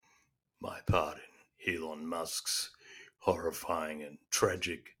my part in Elon Musk's horrifying and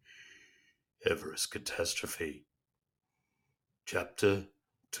tragic Everest catastrophe. Chapter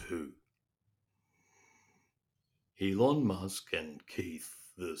 2. Elon Musk and Keith,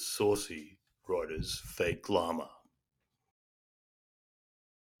 the saucy Reuters fake llama.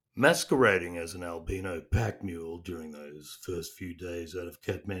 Masquerading as an albino pack mule during those first few days out of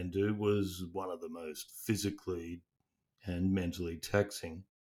Kathmandu was one of the most physically and mentally taxing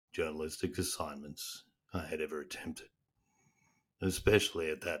journalistic assignments I had ever attempted, especially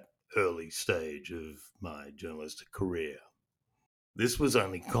at that early stage of my journalistic career. This was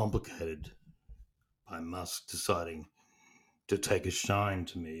only complicated by Musk deciding to take a shine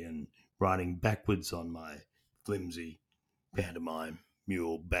to me and riding backwards on my flimsy pantomime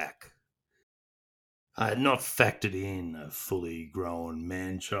mule back. I had not factored in a fully grown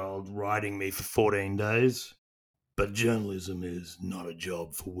man-child riding me for 14 days, but journalism is not a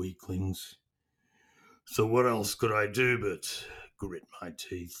job for weaklings. So what else could I do but grit my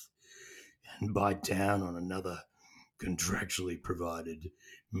teeth and bite down on another contractually provided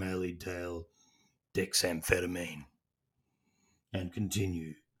Maley-Dale dexamphetamine and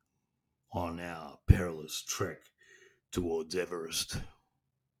continue on our perilous trek towards Everest.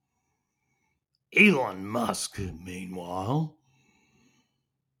 Elon Musk, meanwhile,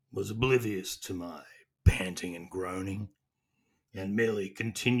 was oblivious to my panting and groaning and merely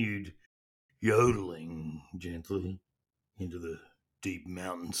continued yodeling gently into the deep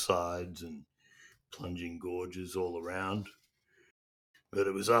mountainsides and plunging gorges all around. But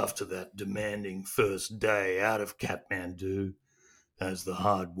it was after that demanding first day out of Kathmandu, as the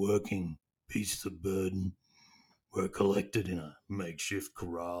hard-working beasts of burden were collected in a makeshift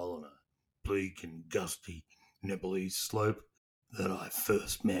corral on a bleak and gusty Nepalese slope, that I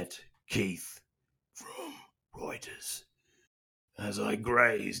first met Keith from Reuters, as I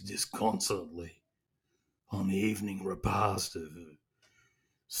grazed disconsolately on the evening repast of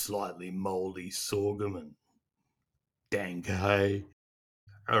slightly mouldy sorghum and dank hay.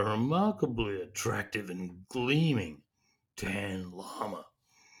 A remarkably attractive and gleaming tan llama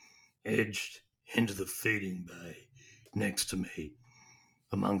edged into the feeding bay next to me,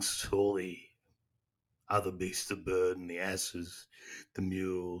 amongst all the other beasts of burden, the asses, the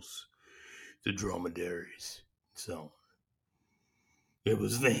mules, the dromedaries, and so on. It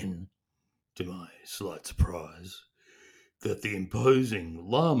was then, to my slight surprise, that the imposing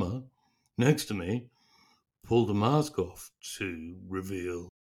llama next to me pulled a mask off to reveal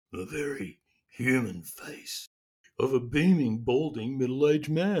the very human face of a beaming, balding, middle-aged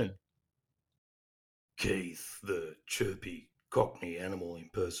man. Keith, the chirpy Cockney animal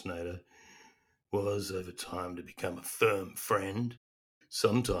impersonator, was over time to become a firm friend,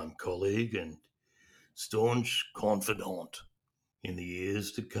 sometime colleague, and staunch confidant in the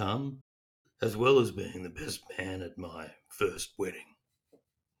years to come, as well as being the best man at my first wedding.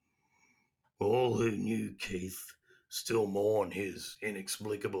 All who knew Keith still mourn his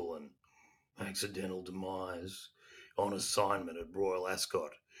inexplicable and accidental demise on assignment at Royal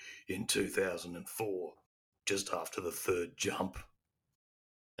Ascot in 2004, just after the third jump.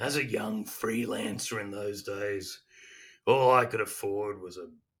 As a young freelancer in those days, all I could afford was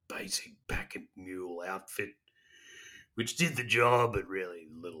a basic pack mule outfit, which did the job but really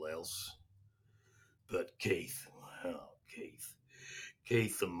little else. But Keith,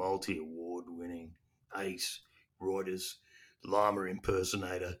 Keith, the multi-award winning ace Reuters llama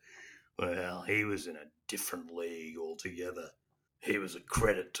impersonator, well, he was in a different league altogether. He was a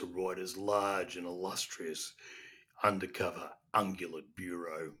credit to Reuters' large and illustrious undercover ungulate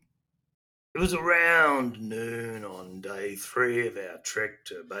bureau. It was around noon on day 3 of our trek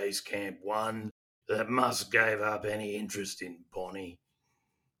to Base Camp 1 that Musk gave up any interest in Bonnie,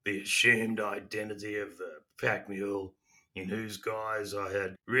 the assumed identity of the pack mule, in whose guise I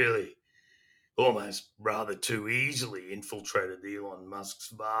had really almost rather too easily infiltrated Elon Musk's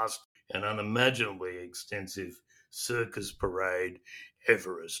vast and unimaginably extensive circus parade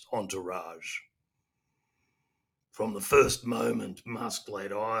Everest entourage. From the first moment Musk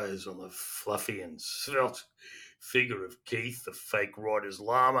laid eyes on the fluffy and svelte figure of Keith, the fake Reuters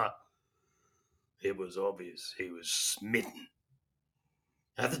llama, it was obvious he was smitten.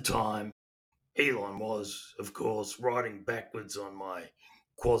 At the time, Elon was, of course, riding backwards on my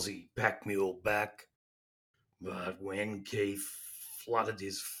quasi-pack mule back, but when Keith fluttered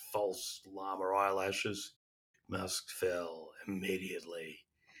his false llama eyelashes, Musk fell immediately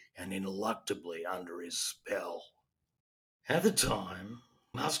and ineluctably under his spell. At the time,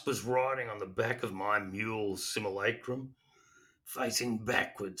 Musk was riding on the back of my mule simulacrum, facing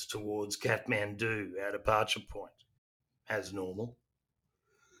backwards towards Kathmandu, our departure point, as normal.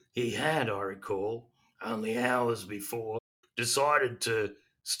 He had, I recall, only hours before, decided to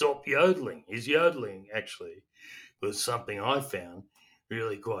stop yodeling. His yodeling, actually, was something I found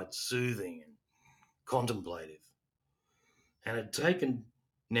really quite soothing and contemplative, and had taken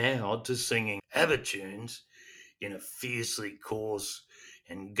now to singing ABBA tunes in a fiercely coarse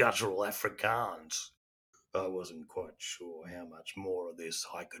and guttural Afrikaans. I wasn't quite sure how much more of this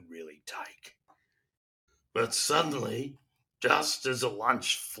I could really take. But suddenly, just as a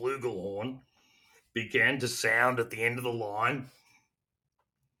lunch flugelhorn began to sound at the end of the line,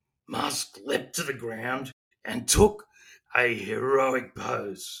 Musk leapt to the ground and took a heroic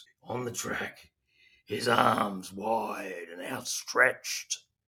pose on the track, his arms wide and outstretched.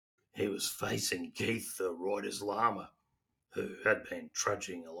 He was facing Keith, the Reuters llama, who had been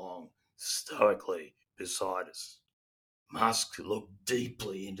trudging along stoically beside us. Musk looked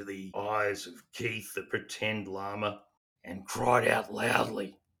deeply into the eyes of Keith, the pretend llama, and cried out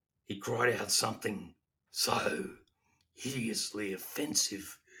loudly. He cried out something so hideously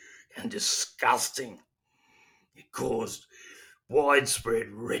offensive and disgusting. It caused widespread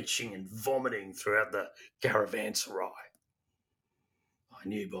retching and vomiting throughout the caravanserai. I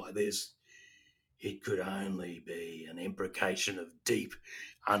knew by this it could only be an imprecation of deep,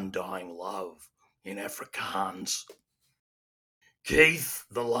 undying love in Afrikaans. Keith,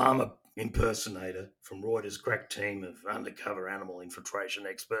 the llama impersonator from Reuters' crack team of undercover animal infiltration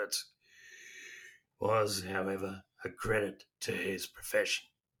experts, was, however, a credit to his profession.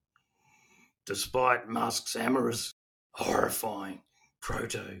 Despite Musk's amorous, horrifying,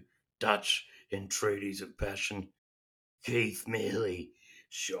 proto-Dutch entreaties of passion, Keith merely,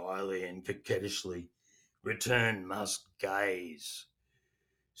 shyly and coquettishly, returned Musk's gaze,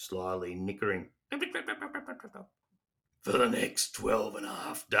 slyly nickering. For the next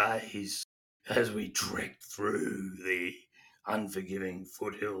 12.5 days, as we trekked through the unforgiving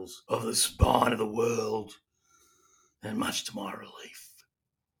foothills of the spine of the world, and much to my relief,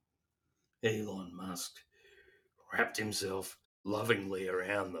 Elon Musk wrapped himself lovingly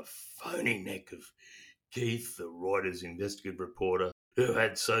around the phony neck of Keith, the Reuters investigative reporter, who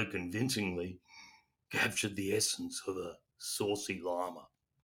had so convincingly captured the essence of a saucy llama.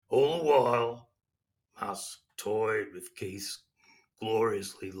 All the while, Musk toyed with Keith's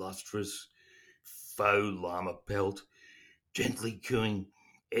gloriously lustrous faux llama pelt, gently cooing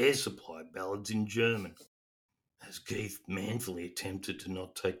air supply ballads in German, as Keith manfully attempted to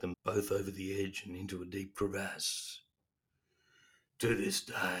not take them both over the edge and into a deep crevasse. To this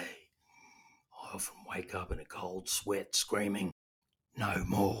day, I often wake up in a cold sweat screaming, "No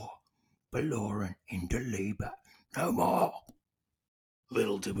more, verloren in der Liebe, no more."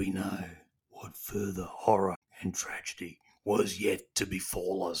 Little did we know what further horror and tragedy was yet to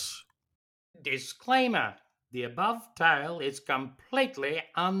befall us. Disclaimer: the above tale is completely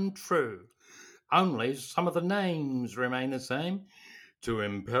untrue. Only some of the names remain the same to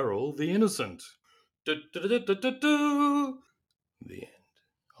imperil the innocent.